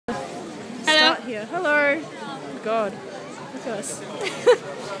out here. Hello. God. Look at us.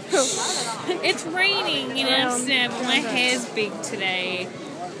 It's raining in Amsterdam. My hair's big today.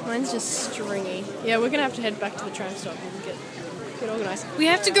 Mine's just stringy. Yeah, we're gonna have to head back to the tram stop and get organised. We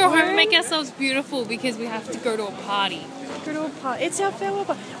have to go home and make ourselves beautiful because we have to go to a party. Go to a party. It's our farewell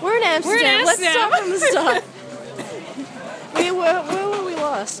party. We're in Amsterdam. Let's start from the start. Where were we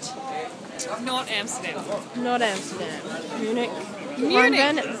last? Not Amsterdam. Not Amsterdam. Munich.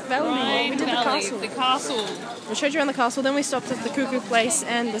 Munich. Valley. We did the castle. The castle. I showed you around the castle. Then we stopped at the Cuckoo place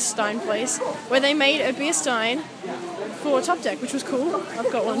and the Stein place, where they made a beer stein for Top Deck, which was cool.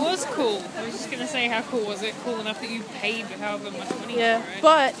 I've got one. It was cool. I was just going to say, how cool was it? Cool enough that you paid however much money Yeah, for it.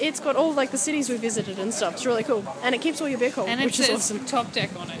 but it's got all like the cities we visited and stuff. It's really cool. And it keeps all your beer cold, And which it is says awesome. Top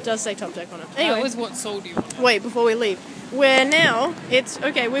Deck on it. It does say Top Deck on it. Anyway, That was what sold you on it. wait, before we leave. We're now,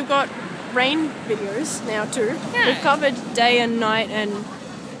 we've got rain videos now too. Yeah. We've covered day and night and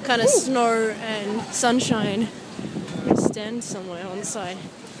kind of snow and sunshine. Stand somewhere on the side.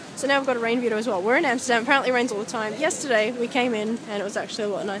 So now we've got a rain video as well. We're in Amsterdam. Apparently it rains all the time. Yesterday we came in and it was actually a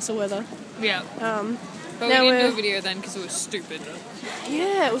lot nicer weather. Yeah. But now we didn't do a video then because it was stupid.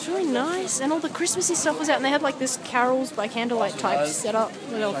 Yeah, it was really nice. And all the Christmassy stuff was out. And they had like this carols by candlelight type set up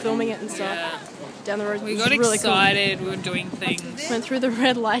where they were filming it and stuff. Yeah. Down the road. We It got was really excited. Cool. We were doing things. Went through the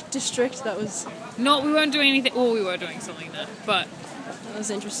red light district. That was... No, we weren't doing anything. Well, we were doing something there, but... That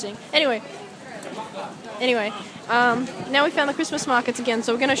was interesting. Anyway, now we found the Christmas markets again,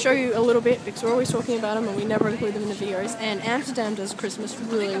 so we're going to show you a little bit because we're always talking about them and we never include them in the videos. And Amsterdam does Christmas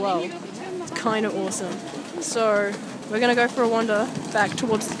really well. It's kind of awesome. So we're going to go for a wander back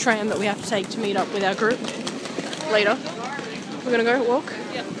towards the tram that we have to take to meet up with our group later. We're going to go walk.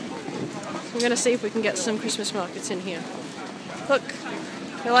 Yep. We're going to see if we can get some Christmas markets in here. Look,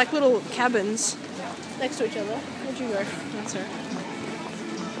 they're like little cabins next to each other. Where'd you go? That's right.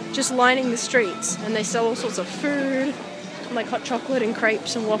 Just lining the streets, and they sell all sorts of food, like hot chocolate and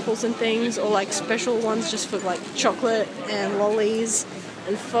crepes and waffles and things, or like special ones just for like chocolate and lollies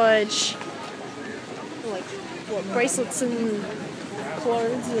and fudge, like bracelets and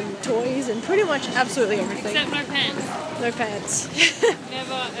clothes and toys and pretty much absolutely everything. Except no pants. No pants.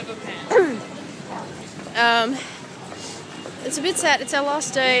 Never ever pants. It's a bit sad. It's our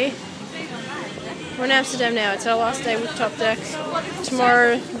last day. We're in Amsterdam now. It's our last day with Top Deck.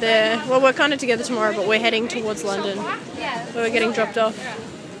 Tomorrow, we're kind of together tomorrow, but we're heading towards London, where we're getting dropped off.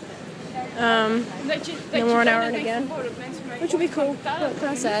 Then we're an hour in again, which will be cool, but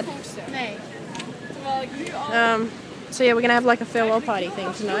kind of sad. So yeah, we're gonna have like a farewell party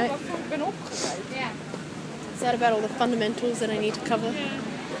thing tonight. Is that about all the fundamentals that I need to cover? Yeah.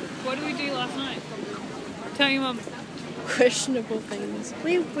 What did we do last night? Tell your mum. Questionable things.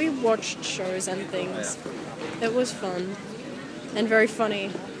 We watched shows and things. It was fun and very funny.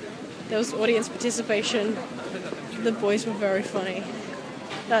 There was audience participation. The boys were very funny.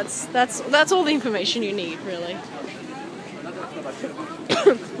 That's all the information you need, really.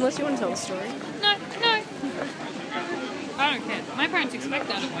 Unless you want to tell the story. No. I don't care. My parents expect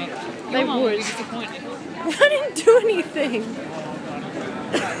that of me. They Your mum would. will be disappointed. I didn't do anything.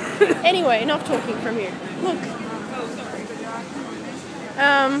 Anyway, enough talking from you. Look.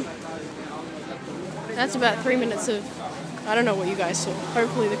 That's about 3 minutes of, I don't know what you guys saw.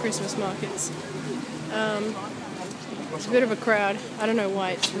 Hopefully the Christmas markets. It's a bit of a crowd. I don't know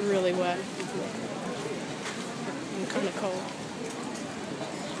why. It's really wet and kind of cold.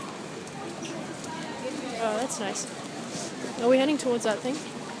 Oh, that's nice. Are we heading towards that thing?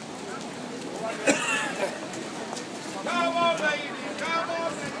 Come on, lady! Come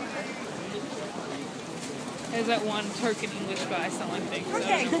on! There's that one token English guy selling things. I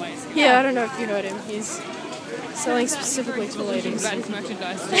don't know why he's Yeah, I don't know if you heard him. He's selling specifically to ladies. about his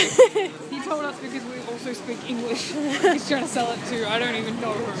merchandise too. He told us because we also speak English. He's trying to sell it to, I don't even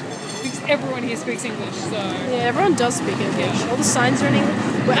know who. Because everyone here speaks English, so... Yeah, everyone does speak English. Yeah. All the signs are in English.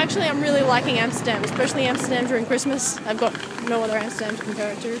 Well, actually, I'm really liking Amsterdam, especially Amsterdam during Christmas. I've got no other Amsterdam to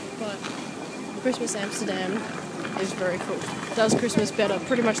compare it to, but Christmas Amsterdam is very cool. It does Christmas better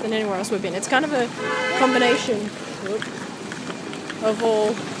pretty much than anywhere else we've been. It's kind of a combination of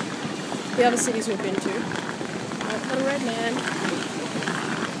all the other cities we've been to. Oh, got a red man.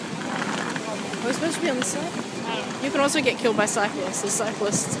 We're supposed to be on this side? You can also get killed by cyclists. There's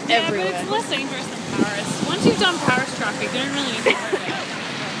cyclists everywhere. Yeah, but it's less dangerous than Paris. Once you've done Paris traffic, you don't really need to worry about it.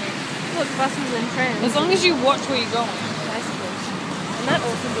 Look, buses and trams. As long as you watch where you're going. Bicycles. And that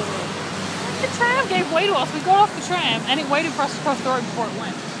also building. The tram gave way to us. We got off the tram and it waited for us to cross the road before it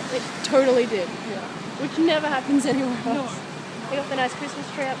went. It totally did. Yeah. Which never happens anywhere else. No. They got the nice Christmas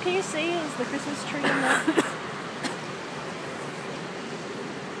tree up. Can you see? Is the Christmas tree in there?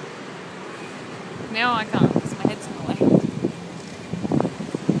 Now I can't because my head's in the way.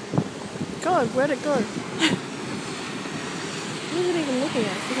 God, where'd it go? What is it even looking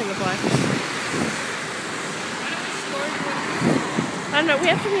at? Look at the bike. I don't know, we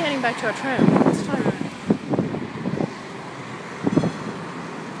have to be heading back to our tram. It's time.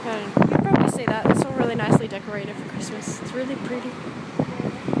 You can probably see that. It's all really nicely decorated for Christmas. It's really pretty.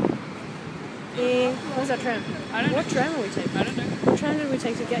 Where's our tram? I don't know. What tram are we taking? I don't know. What tram did we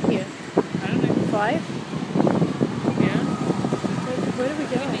take to get here? I don't know. 5? Yeah. Where do we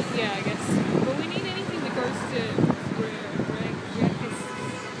go? Yeah, I guess. But we need anything that goes to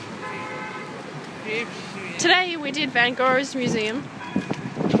Today we did Van Gogh's museum.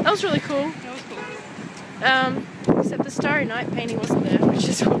 That was really cool. That was cool. Except the Starry Night painting wasn't there, which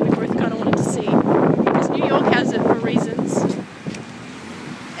is what we both kind of wanted to see. Because New York has it for reasons.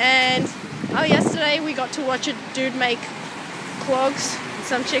 And yesterday we got to watch a dude make clogs and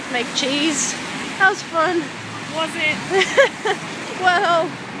some chick make cheese. That was fun. Was it? Well,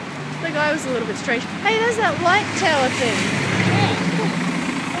 the guy was a little bit strange. Hey, there's that light tower thing. Yeah, cool.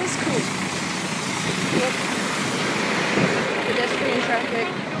 That was cool. Yep. Pedestrian traffic.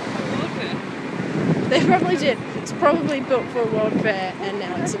 They probably did. It's probably built for a world fair and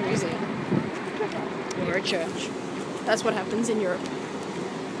now it's a museum. Or a church. That's what happens in Europe.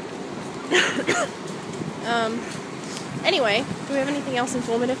 Anyway, do we have anything else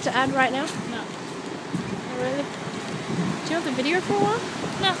informative to add right now? No. Not really? Do you want the video for a while?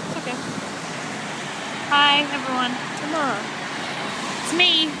 No, it's okay. Hi, everyone. Come on. It's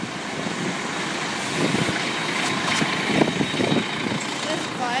me. There's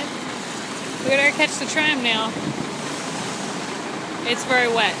 5. We gotta catch the tram now. It's very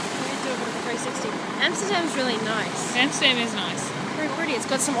wet. We need to do a bit of a 360. Amsterdam's really nice. Amsterdam is nice. Very pretty. It's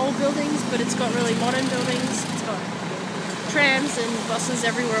got some old buildings, but it's got really modern buildings. It's got trams and buses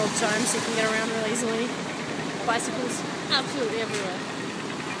everywhere all the time, so you can get around really easily. Bicycles absolutely everywhere.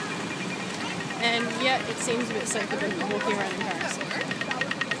 And yet it seems a bit safer than walking around in Paris.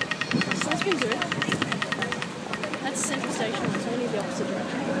 So that's been good. That's the central station, it's only the opposite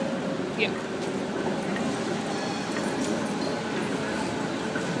direction. Yeah.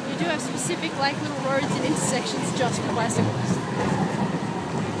 You do have specific like little roads and intersections just for bicycles.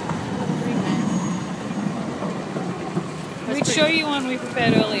 We'd show you one we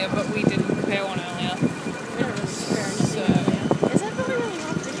prepared earlier, but we didn't prepare one earlier. We don't really prepare anything earlier. Is that building really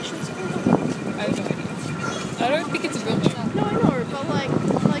not British or something? I have no idea. I don't think it's a building. No, I know, but like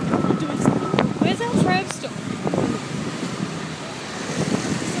I'm doing something. Where's our tram stop?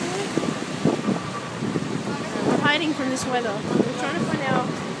 We're hiding from this weather. We're trying to find our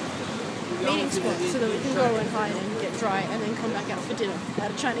meeting spot so that we can go and hide and get dry and then come back out for dinner at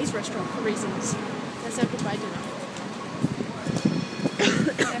a Chinese restaurant for reasons. That's our goodbye dinner.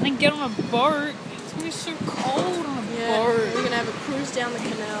 And then get on a boat. It's gonna be so cold on a Yeah, boat. we're gonna have a cruise down the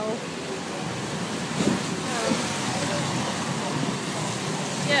canal.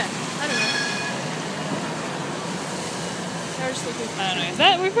 Yeah, I don't know. I was just looking. I don't know.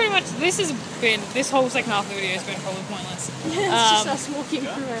 This whole second half of the video has been probably pointless. Yeah, it's just us walking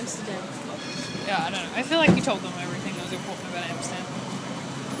through Amsterdam. Yeah, I don't know. I feel like you told them everything that was important about Amsterdam.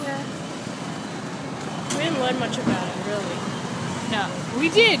 Yeah. We didn't learn much about it, really. No, we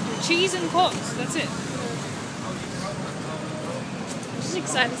did. Cheese and clocks. That's it. I'm just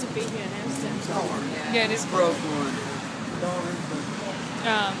excited to be here in Amsterdam. So. Yeah, it is. Broke one.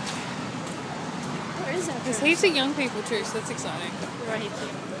 Where is that? There's heaps of young people too, so that's exciting. Right here.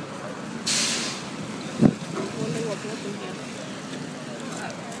 I wonder what brought them here.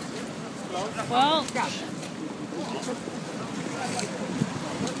 Well,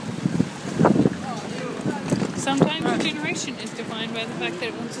 sometimes a generation is defined by the fact that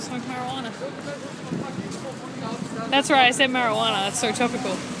it wants to smoke marijuana. That's right, I said marijuana. That's so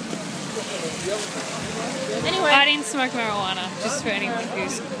topical. Anyway. I didn't smoke marijuana, just for anyone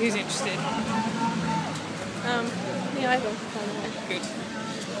who's interested. Yeah, I don't. Good.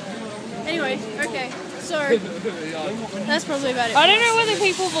 Anyway, okay. So that's probably about it. I don't know whether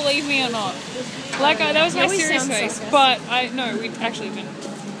people believe me or not. Like, that was my we serious sound face, sarcastic. but we actually didn't.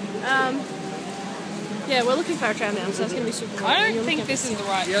 Yeah, we're looking for our tram now, so that's gonna be super. I don't think this is the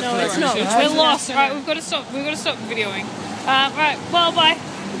right. No, it's not. We're lost. Alright, we've got to stop videoing. Right, well, bye.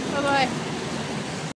 Bye bye.